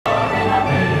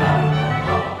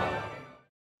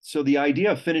So the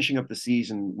idea of finishing up the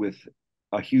season with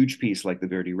a huge piece like the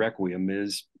Verdi Requiem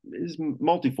is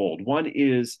multifold. One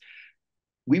is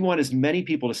we want as many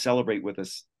people to celebrate with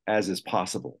us as is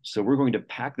possible. So we're going to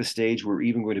pack the stage. We're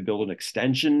even going to build an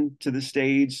extension to the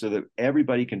stage so that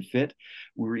everybody can fit.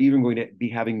 We're even going to be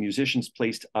having musicians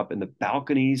placed up in the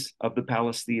balconies of the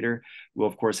Palace Theater. We'll,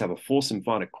 of course, have a full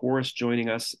symphonic chorus joining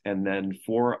us, and then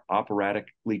 4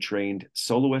 operatically trained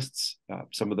soloists,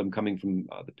 some of them coming from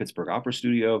the Pittsburgh Opera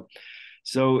Studio.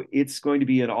 So it's going to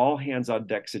be an all hands on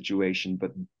deck situation.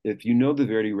 But if you know the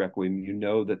Verdi Requiem, you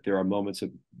know that there are moments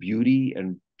of beauty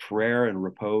and prayer and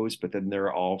repose, but then there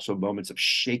are also moments of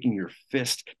shaking your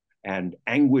fist and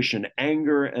anguish and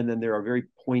anger. And then there are very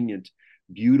poignant,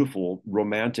 beautiful,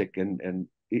 romantic, and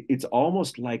it's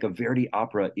almost like a Verdi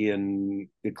opera in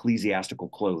ecclesiastical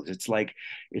clothes. It's like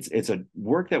it's a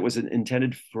work that was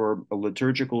intended for a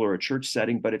liturgical or a church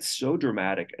setting, but it's so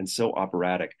dramatic and so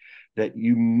operatic that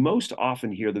you most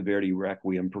often hear the Verdi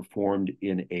Requiem performed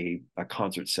in a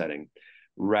concert setting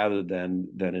rather than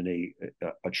in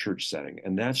a church setting.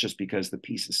 And that's just because the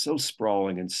piece is so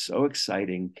sprawling and so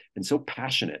exciting and so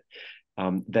passionate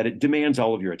that it demands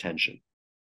all of your attention.